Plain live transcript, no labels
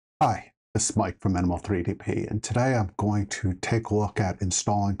Hi, this is Mike from Minimal3DP, and today I'm going to take a look at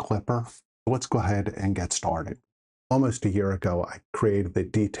installing Klipper. Let's go ahead and get started. Almost a year ago, I created the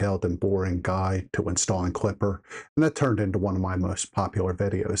detailed and boring guide to installing Klipper, and that turned into one of my most popular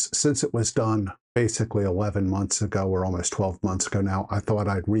videos. Since it was done basically 11 months ago, or almost 12 months ago now, I thought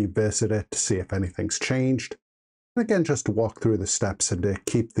I'd revisit it to see if anything's changed. And again, just to walk through the steps and to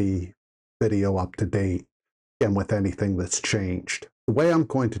keep the video up to date, again, with anything that's changed. The way I'm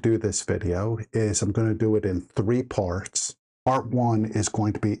going to do this video is I'm going to do it in 3 parts. Part 1 is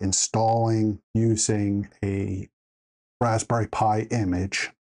going to be installing using a Raspberry Pi image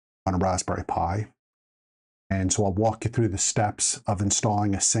on a Raspberry Pi. And so I'll walk you through the steps of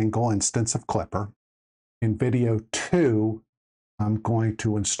installing a single instance of Klipper. In video 2, I'm going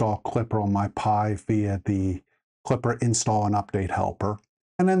to install Klipper on my Pi via the Klipper install and update helper.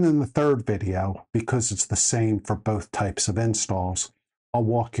 And then in the third video, because it's the same for both types of installs, I'll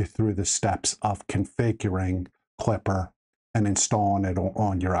walk you through the steps of configuring Klipper and installing it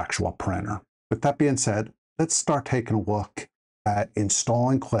on your actual printer. With that being said, let's start taking a look at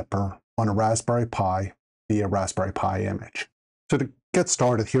installing Klipper on a Raspberry Pi via Raspberry Pi image. So to get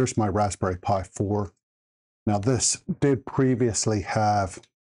started, here's my Raspberry Pi 4. Now this did previously have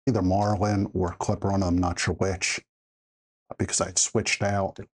either Marlin or Klipper on it, I'm not sure which, because I'd switched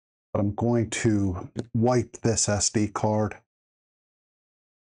out. But I'm going to wipe this SD card.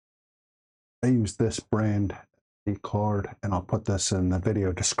 I use this brand SD card, and I'll put this in the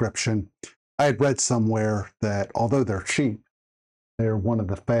video description. I had read somewhere that although they're cheap, they're one of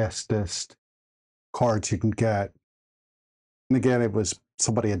the fastest cards you can get. And again, it was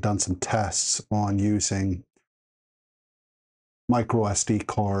somebody had done some tests on using micro SD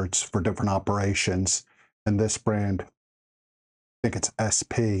cards for different operations, and this brand, I think it's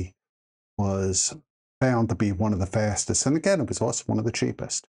SP, was found to be one of the fastest. And again, it was also one of the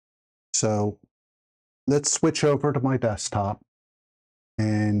cheapest. So let's switch over to my desktop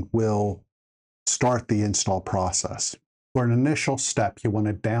and we'll start the install process. For an initial step, you want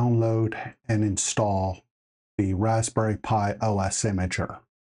to download and install the Raspberry Pi OS imager.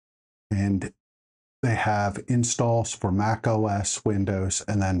 And they have installs for Mac OS, Windows,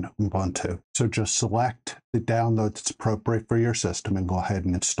 and then Ubuntu. So just select the download that's appropriate for your system and go ahead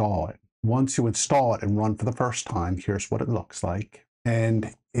and install it. Once you install it and run for the first time, here's what it looks like.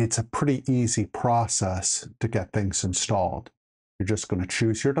 And it's a pretty easy process to get things installed. You're just going to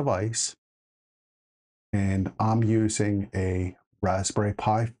choose your device. And I'm using a Raspberry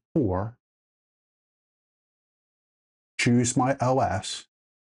Pi 4. Choose my OS.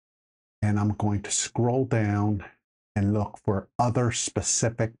 And I'm going to scroll down and look for other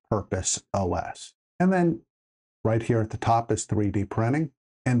specific purpose OS. And then right here at the top is 3D printing.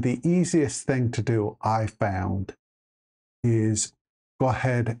 And the easiest thing to do, I found, is go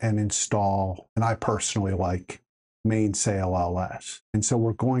ahead and install, and I personally like MainSail OS. And so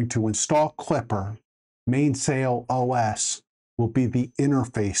we're going to install Klipper. MainSail OS will be the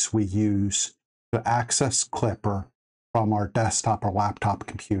interface we use to access Klipper from our desktop or laptop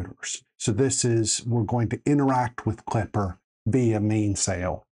computers. So this is, we're going to interact with Klipper via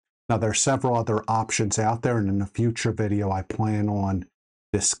MainSail. Now there are several other options out there, and in a future video I plan on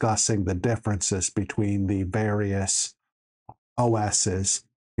discussing the differences between the various OSs,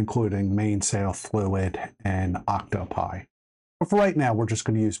 including MainSail Fluid and Octopi. But for right now, we're just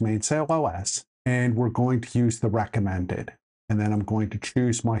going to use MainSail OS, and we're going to use the recommended. And then I'm going to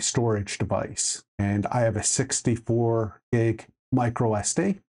choose my storage device. And I have a 64 gig micro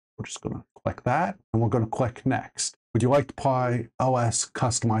SD. We're just going to click that, and we're going to click next. Would you like to Pi OS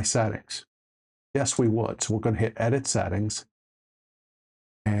customize settings? Yes, we would. So we're going to hit edit settings,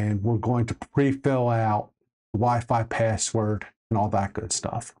 and we're going to pre-fill out the Wi-Fi password and all that good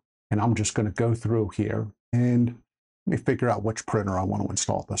stuff. And I'm just going to go through here and let me figure out which printer I want to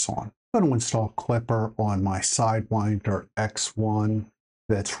install this on. I'm going to install Klipper on my Sidewinder X1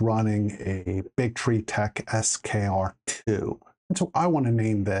 that's running a Big Tree Tech SKR2. And so I want to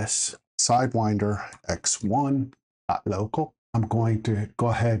name this Sidewinder X1.local. I'm going to go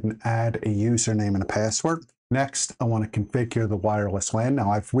ahead and add a username and a password. Next, I want to configure the wireless LAN.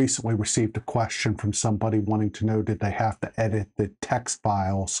 Now, I've recently received a question from somebody wanting to know, did they have to edit the text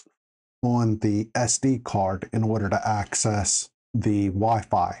files on the SD card in order to access the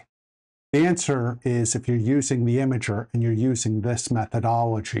Wi-Fi? The answer is, if you're using the imager and you're using this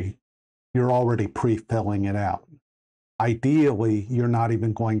methodology, you're already pre-filling it out. Ideally, you're not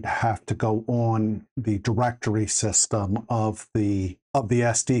even going to have to go on the directory system of the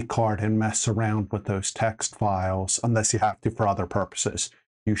SD card and mess around with those text files unless you have to for other purposes.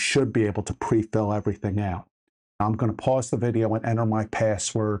 You should be able to pre-fill everything out. I'm going to pause the video and enter my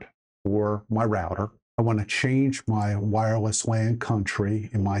password for my router. I want to change my wireless LAN country.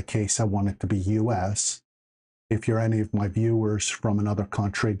 In my case, I want it to be US. If you're any of my viewers from another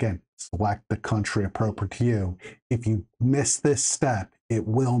country, again, select the country appropriate to you. If you miss this step, it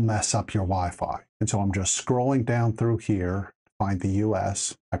will mess up your Wi-Fi. And so I'm just scrolling down through here to find the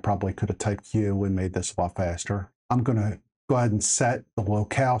US. I probably could have typed U and made this a lot faster. I'm going to go ahead and set the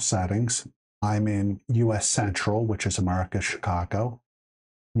locale settings. I'm in US Central, which is America, Chicago.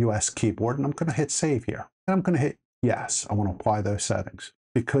 US keyboard, and I'm going to hit save here. And I'm going to hit yes. I want to apply those settings.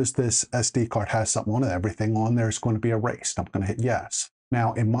 Because this SD card has something on it, everything on there is going to be erased. I'm going to hit yes.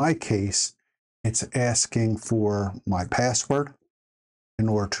 Now, in my case, it's asking for my password in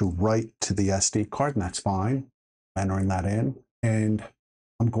order to write to the SD card, and that's fine. Entering that in, and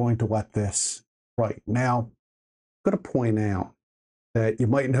I'm going to let this write. Now, I'm going to point out that you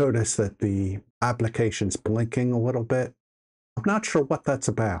might notice that the application's blinking a little bit. I'm not sure what that's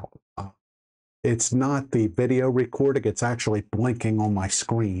about. It's not the video recording, it's actually blinking on my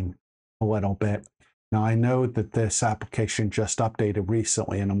screen a little bit. Now, I know that this application just updated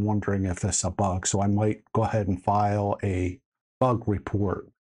recently, and I'm wondering if this is a bug, so I might go ahead and file a bug report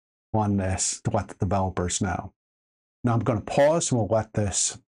on this to let the developers know. Now, I'm going to pause and we'll let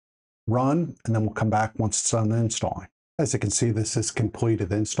this run, and then we'll come back once it's done installing. As you can see, this is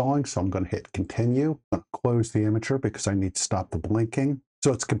completed installing, so I'm going to hit continue. I'm going to close the imager because I need to stop the blinking.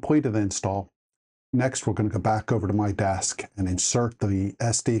 So it's completed install. Next, we're going to go back over to my desk and insert the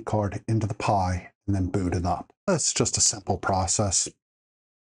SD card into the Pi and then boot it up. That's just a simple process.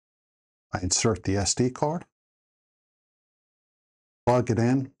 I insert the SD card, plug it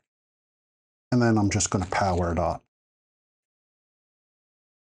in, and then I'm just going to power it up.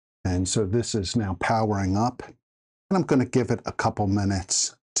 And so this is now powering up, and I'm going to give it a couple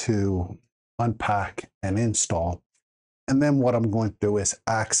minutes to unpack and install. And then what I'm going to do is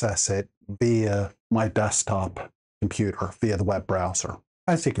access it via my desktop computer, via the web browser.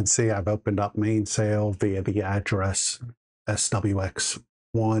 As you can see, I've opened up MainSail via the address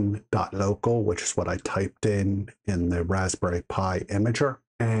swx1.local, which is what I typed in the Raspberry Pi imager.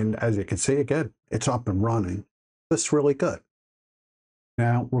 And as you can see, again, it's up and running. This is really good.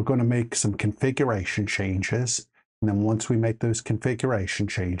 Now we're going to make some configuration changes. And then once we make those configuration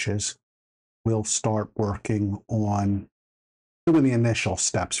changes, we'll start working on doing the initial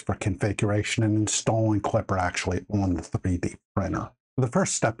steps for configuration and installing Klipper actually on the 3D printer. The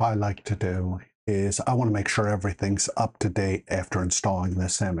first step I like to do is I want to make sure everything's up to date after installing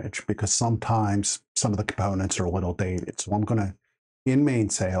this image, because sometimes some of the components are a little dated. So I'm going to, in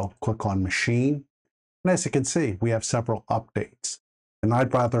MainSail, click on Machine. And as you can see, we have several updates. And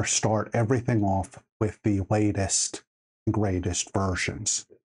I'd rather start everything off with the latest and greatest versions.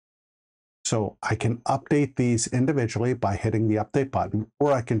 So I can update these individually by hitting the update button,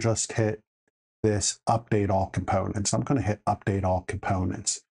 or I can just hit this update all components. I'm going to hit update all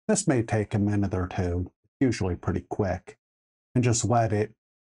components. This may take a minute or two, usually pretty quick, and just let it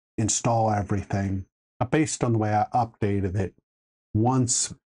install everything. Now, based on the way I updated it,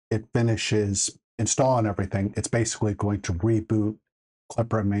 once it finishes installing everything, it's basically going to reboot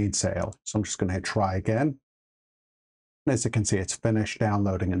Klipper and MainSail. So I'm just going to hit try again. As you can see, it's finished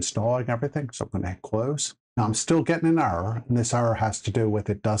downloading, installing everything. So I'm going to hit close. Now I'm still getting an error, and this error has to do with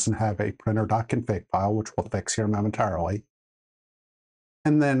it doesn't have a printer.config file, which we'll fix here momentarily.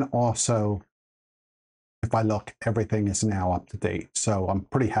 And then also, if I look, everything is now up to date. So I'm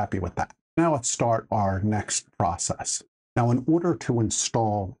pretty happy with that. Now let's start our next process. Now, in order to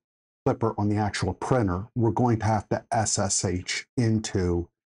install Klipper on the actual printer, we're going to have to SSH into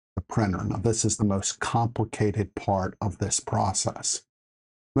the printer. Now, this is the most complicated part of this process.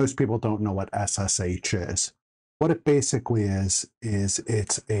 Most people don't know what SSH is. What it basically is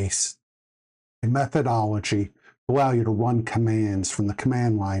it's a methodology to allow you to run commands from the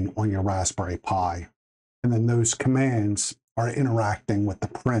command line on your Raspberry Pi. And then those commands are interacting with the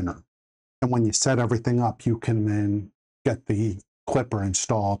printer. And when you set everything up, you can then get the Klipper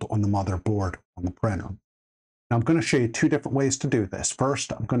installed on the motherboard on the printer. Now, I'm going to show you two different ways to do this.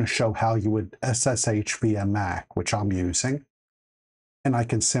 First, I'm going to show how you would SSH via Mac, which I'm using. And I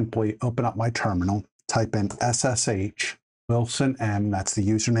can simply open up my terminal, type in SSH Wilson M, that's the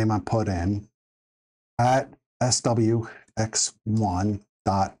username I put in, at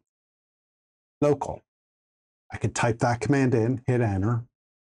swx1.local. I can type that command in, hit enter,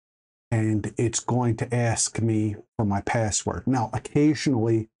 and it's going to ask me for my password. Now,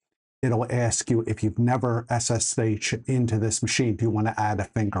 occasionally, it'll ask you if you've never SSH into this machine, do you want to add a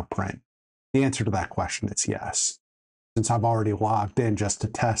fingerprint? The answer to that question is yes. Since I've already logged in just to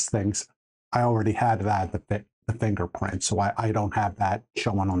test things, I already had to add the the fingerprint, so I don't have that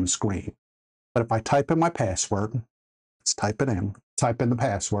showing on the screen. But if I type in my password, let's type it in, type in the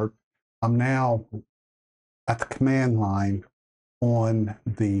password, I'm now at the command line on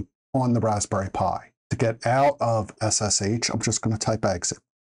the Raspberry Pi. To get out of SSH, I'm just going to type exit.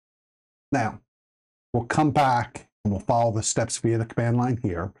 Now, we'll come back and we'll follow the steps via the command line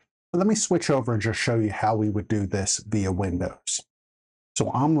here. But let me switch over and just show you how we would do this via Windows. So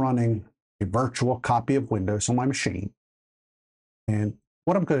I'm running a virtual copy of Windows on my machine. And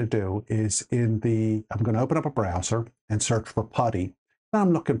what I'm going to do is I'm going to open up a browser and search for PuTTY. Then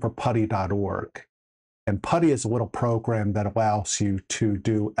I'm looking for putty.org. And PuTTY is a little program that allows you to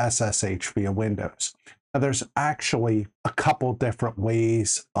do SSH via Windows. Now, there's actually a couple different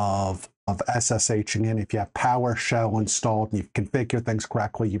ways of SSHing in. If you have PowerShell installed and you've configured things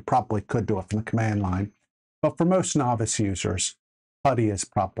correctly, you probably could do it from the command line. But for most novice users, PuTTY is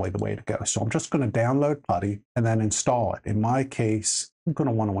probably the way to go. So I'm just going to download PuTTY and then install it. In my case, I'm going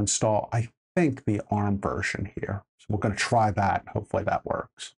to want to install, I think, the ARM version here. So we're going to try that. Hopefully that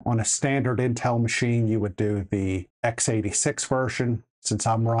works. On a standard Intel machine, you would do the x86 version. Since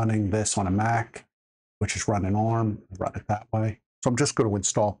I'm running this on a Mac, which is running ARM, run it that way. So I'm just going to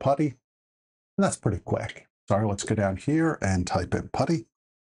install PuTTY. And that's pretty quick. Sorry, let's go down here and type in PuTTY.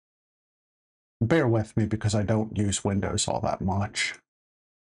 Bear with me because I don't use Windows all that much.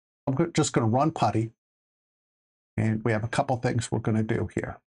 I'm just going to run PuTTY. And we have a couple things we're going to do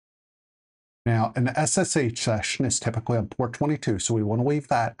here. Now, an SSH session is typically on port 22, so we want to leave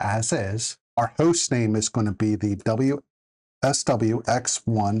that as is. Our host name is going to be the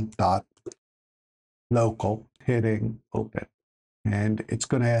swx1.local, hitting open. And it's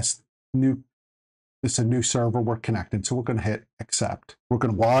going to ask this is a new server we're connected, so we're going to hit accept. We're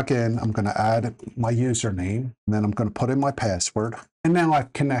going to log in. I'm going to add my username, and then I'm going to put in my password. And now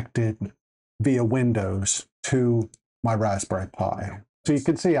I've connected via Windows to my Raspberry Pi. So you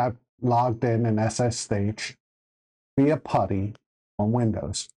can see I've logged in SSH via PuTTY on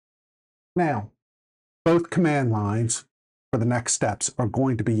Windows. Now, both command lines for the next steps are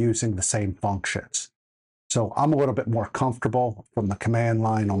going to be using the same functions. So I'm a little bit more comfortable from the command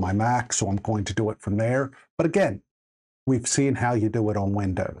line on my Mac, so I'm going to do it from there. But again, we've seen how you do it on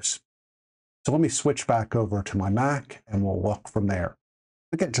Windows. So let me switch back over to my Mac and we'll look from there.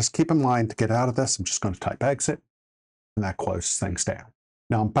 Again, just keep in mind to get out of this, I'm just going to type exit, and that closes things down.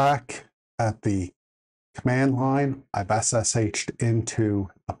 Now I'm back at the command line. I've SSH'd into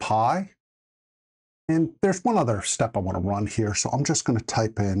a Pi. And there's one other step I want to run here. So I'm just going to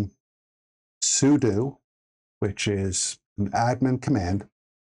type in sudo, which is an admin command,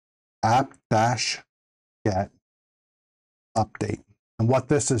 app-get update. And what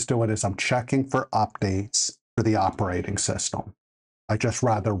this is doing is I'm checking for updates for the operating system. I just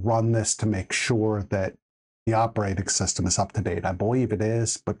rather run this to make sure that the operating system is up to date. I believe it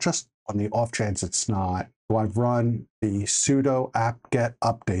is, but just on the off chance it's not. So I've run the sudo app-get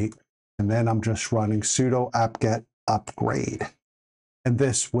update, and then I'm just running sudo app-get upgrade. And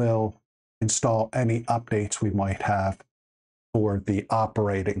this will install any updates we might have for the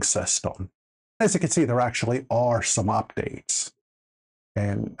operating system. As you can see, there actually are some updates.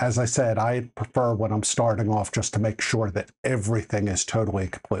 And as I said, I prefer when I'm starting off just to make sure that everything is totally,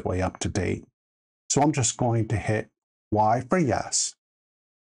 completely up to date. So I'm just going to hit Y for yes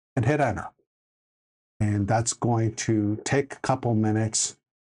and hit enter. And that's going to take a couple minutes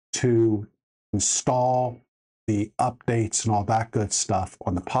to install the updates and all that good stuff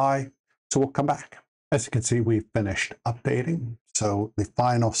on the Pi. So we'll come back. As you can see, we've finished updating. So the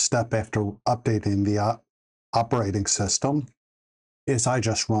final step after updating the operating system is I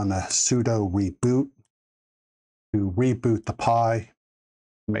just run a sudo reboot to reboot the Pi,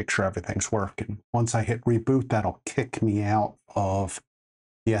 make sure everything's working. Once I hit reboot, that'll kick me out of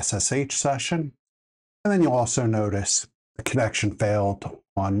the SSH session. And then you'll also notice the connection failed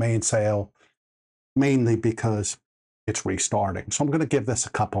on MainSail, mainly because it's restarting. So I'm going to give this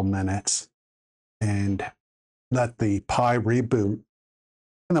a couple minutes and let the Pi reboot,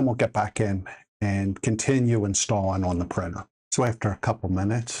 and then we'll get back in and continue installing on the printer. So after a couple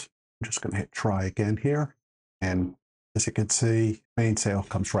minutes, I'm just going to hit try again here. And as you can see, MainSail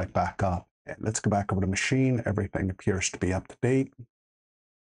comes right back up. And let's go back over to machine. Everything appears to be up to date.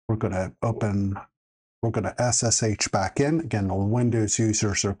 We're going to SSH back in. Again, the Windows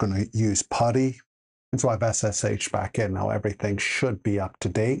users are going to use PuTTY. And so I've SSH back in. Now everything should be up to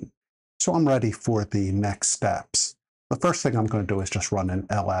date. So I'm ready for the next steps. The first thing I'm going to do is just run an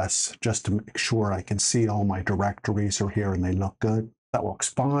ls just to make sure I can see all my directories are here and they look good. That looks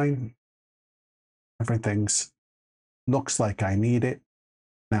fine. Everything's looks like I need it.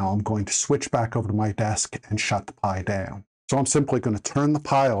 Now I'm going to switch back over to my desk and shut the Pi down. So I'm simply going to turn the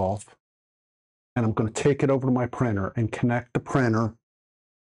Pi off, and I'm going to take it over to my printer and connect the printer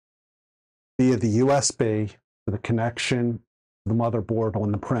via the USB to the connection to the motherboard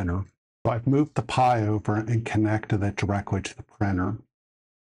on the printer. So I've moved the Pi over and connected it directly to the printer.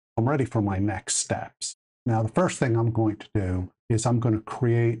 I'm ready for my next steps. Now, the first thing I'm going to do is I'm going to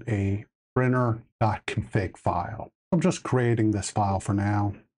create a printer.config file. I'm just creating this file for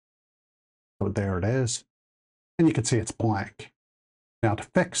now. So there it is. And you can see it's blank. Now, to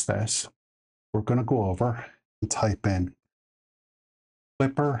fix this, we're going to go over and type in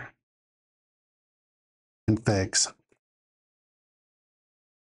Klipper configs.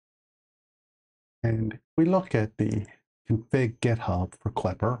 And if we look at the config GitHub for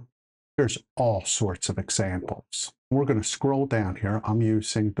Klipper, there's all sorts of examples. We're going to scroll down here. I'm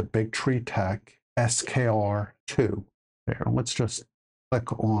using the Big Tree Tech SKR2 there. Let's just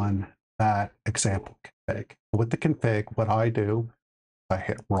click on that example config. With the config, what I do, I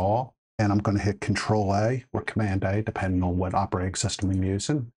hit raw, and I'm going to hit Control A or Command A, depending on what operating system I'm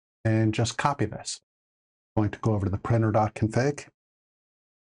using, and just copy this. I'm going to go over to the printer.config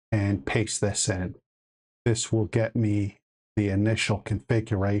and paste this in. This will get me the initial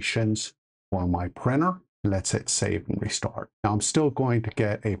configurations for my printer. Let's hit save and restart. Now I'm still going to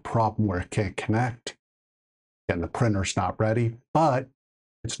get a problem where it can't connect. Again, the printer's not ready, but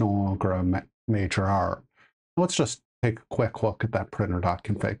it's no longer a major error. Let's just take a quick look at that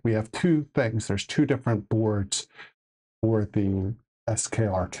printer.config. We have two things. There's two different boards for the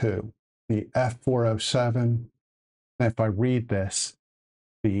SKR2. The F407, and if I read this,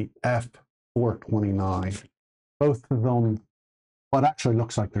 the F429. Both of them, well, it actually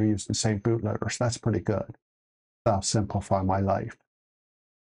looks like they're using the same bootloader, so that's pretty good. That'll simplify my life.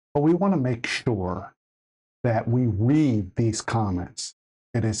 But we want to make sure that we read these comments.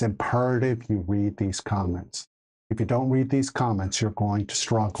 It is imperative you read these comments. If you don't read these comments, you're going to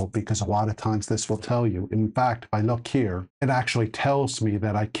struggle, because a lot of times this will tell you. In fact, if I look here, it actually tells me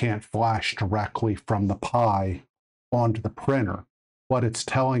that I can't flash directly from the Pi onto the printer. What it's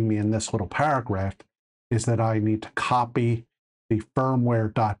telling me in this little paragraph is that I need to copy the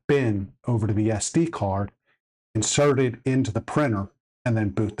firmware.bin over to the SD card, insert it into the printer, and then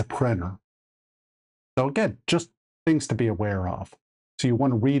boot the printer. So again, just things to be aware of. So you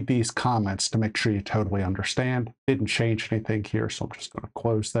want to read these comments to make sure you totally understand. Didn't change anything here, so I'm just going to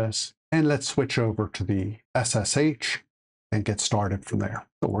close this. And let's switch over to the SSH and get started from there.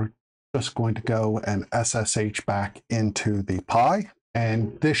 So we're just going to go and SSH back into the Pi.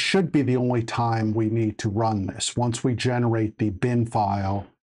 And this should be the only time we need to run this. Once we generate the bin file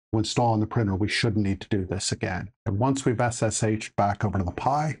to install on the printer, we shouldn't need to do this again. And once we've SSH'd back over to the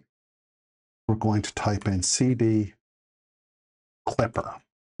Pi, we're going to type in cd Klipper.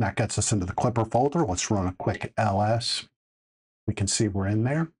 That gets us into the Klipper folder. Let's run a quick ls. We can see we're in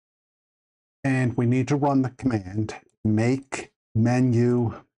there. And we need to run the command make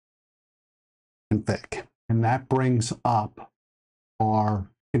menu config. And that brings up our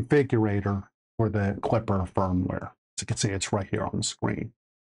configurator for the Klipper firmware. As you can see, it's right here on the screen.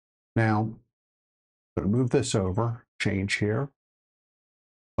 Now, I'm going to move this over, change here.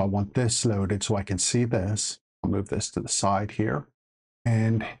 I want this loaded so I can see this. I'll move this to the side here.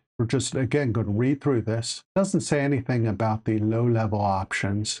 And we're just, again, going to read through this. It doesn't say anything about the low-level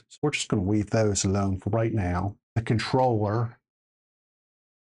options, so we're just going to leave those alone for right now. The controller,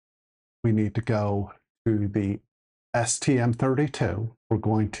 we need to go to the STM32. We're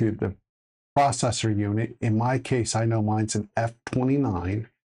going to the processor unit. In my case, I know mine's an F29.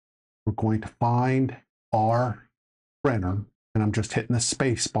 We're going to find our printer, and I'm just hitting the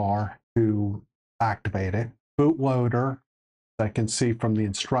space bar to activate it. Bootloader, I can see from the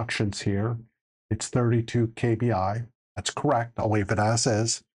instructions here, it's 32 kbi. That's correct. I'll leave it as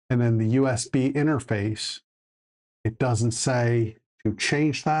is. And then the USB interface, it doesn't say to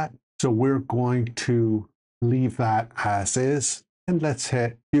change that. So we're going to leave that as is. And let's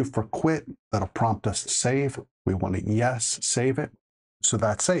hit Q for quit. That'll prompt us to save. We want to yes, save it. So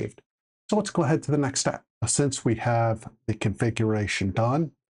that's saved. So let's go ahead to the next step. Since we have the configuration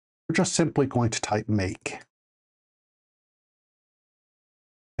done, we're just simply going to type make.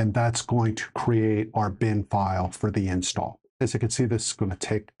 And that's going to create our bin file for the install. As you can see, this is going to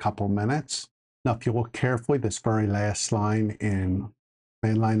take a couple minutes. Now, if you look carefully, this very last line in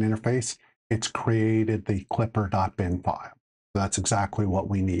mainline interface, it's created the Klipper.bin file. That's exactly what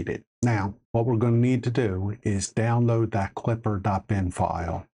we needed. Now, what we're going to need to do is download that Klipper.bin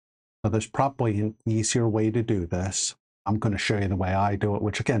file. So there's probably an easier way to do this. I'm going to show you the way I do it,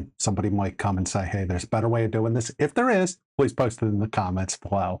 which again, somebody might come and say, hey, there's a better way of doing this. If there is, please post it in the comments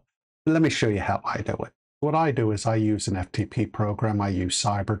below. Let me show you how I do it. What I do is I use an FTP program. I use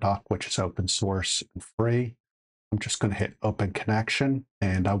CyberDuck, which is open source and free. I'm just going to hit open connection,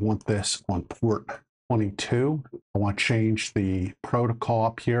 and I want this on port 22. I want to change the protocol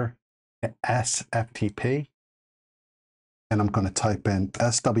up here to SFTP, and I'm going to type in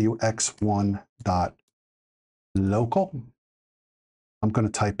swx1.local. I'm going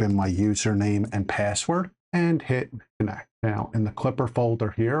to type in my username and password and hit connect. Now in the Klipper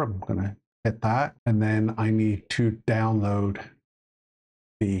folder here, I'm going to hit that, and then I need to download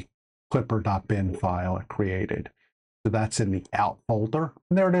the klipper.bin file I created. So that's in the out folder,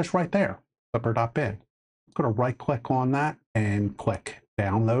 and there it is right there, klipper.bin. I'm going to right click on that and click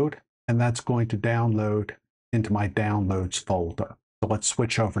download, and that's going to download into my downloads folder. So let's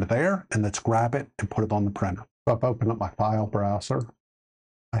switch over to there and let's grab it and put it on the printer. So I've opened up my file browser.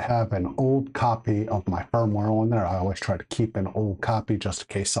 I have an old copy of my firmware on there. I always try to keep an old copy just in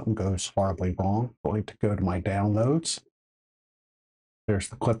case something goes horribly wrong. I'm going to go to my downloads. There's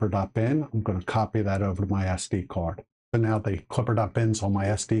the klipper.bin. I'm going to copy that over to my SD card. So now the klipper.bin's on my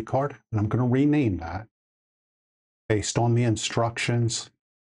SD card, and I'm going to rename that based on the instructions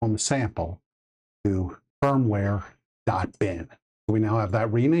on the sample to firmware.bin. So we now have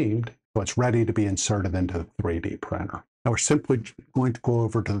that renamed, so it's ready to be inserted into the 3D printer. Now we're simply going to go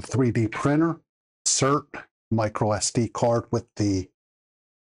over to the 3D printer, insert micro SD card with the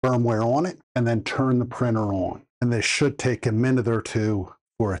firmware on it, and then turn the printer on. And this should take a minute or two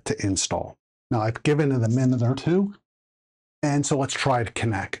for it to install. Now I've given it a minute or two, and so let's try to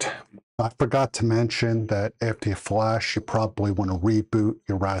connect. I forgot to mention that after you flash, you probably want to reboot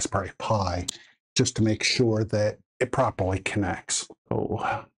your Raspberry Pi just to make sure that it properly connects. So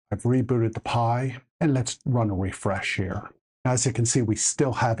I've rebooted the Pi, and let's run a refresh here. As you can see, we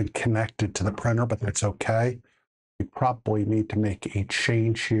still haven't connected to the printer, but that's okay. We probably need to make a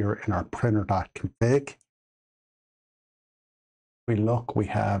change here in our printer.config. We look, we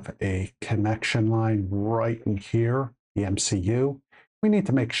have a connection line right in here, the MCU. We need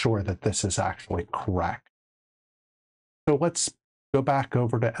to make sure that this is actually correct. So let's go back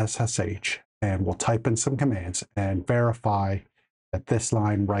over to SSH, and we'll type in some commands and verify that this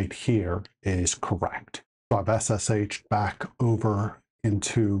line right here is correct. So I've SSH'd back over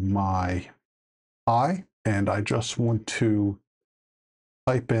into my Pi, and I just want to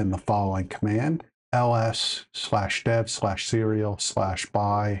type in the following command: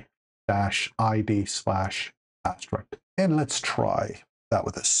 ls/dev/serial/by-id/*. And let's try that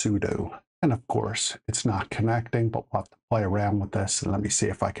with a sudo. And of course, it's not connecting, but we'll have to play around with this, and let me see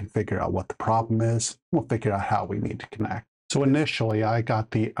if I can figure out what the problem is. We'll figure out how we need to connect. So initially, I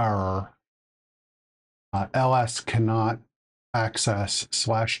got the error, ls cannot access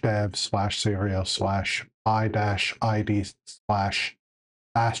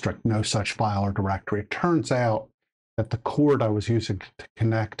 /dev/serial/by-id/*, no such file or directory. It turns out that the cord I was using to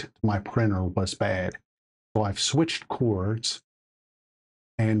connect to my printer was bad. So I've switched cords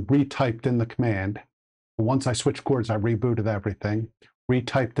and retyped in the command. Once I switched cords, I rebooted everything,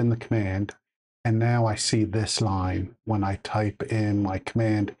 retyped in the command, and now I see this line when I type in my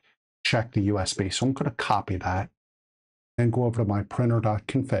command, check the USB. So I'm going to copy that and go over to my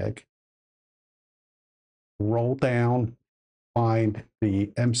printer.config, roll down, find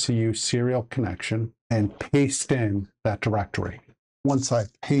the MCU serial connection, and paste in that directory. Once I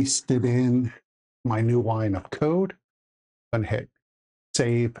pasted in my new line of code, I'm going to hit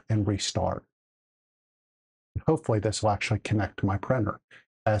save and restart. And hopefully this will actually connect to my printer.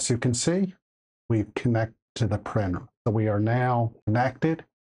 As you can see, we've connected to the printer. So we are now connected,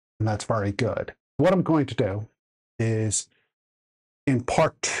 and that's very good. What I'm going to do is, in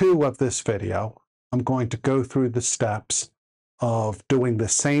part 2 of this video, I'm going to go through the steps of doing the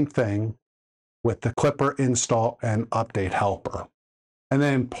same thing with the Klipper install and update helper. And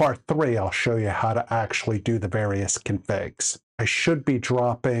then in part 3, I'll show you how to actually do the various configs. I should be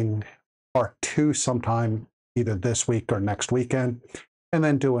dropping part 2 sometime either this week or next weekend, and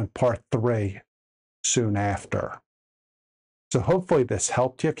then doing part 3 soon after. So hopefully this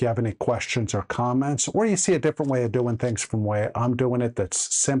helped you. If you have any questions or comments, or you see a different way of doing things from the way I'm doing it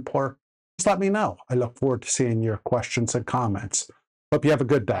that's simpler, just let me know. I look forward to seeing your questions and comments. Hope you have a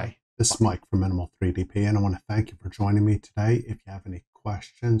good day. This is Mike from Minimal 3DP, and I want to thank you for joining me today. If you have any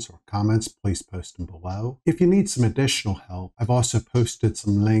questions or comments, please post them below. If you need some additional help, I've also posted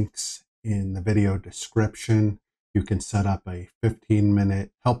some links in the video description. You can set up a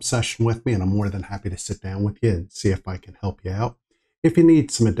 15-minute help session with me, and I'm more than happy to sit down with you and see if I can help you out. If you need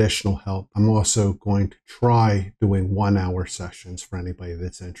some additional help, I'm also going to try doing 1-hour sessions for anybody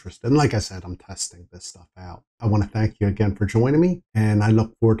that's interested. And like I said, I'm testing this stuff out. I want to thank you again for joining me, and I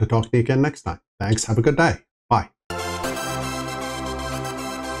look forward to talking to you again next time. Thanks. Have a good day.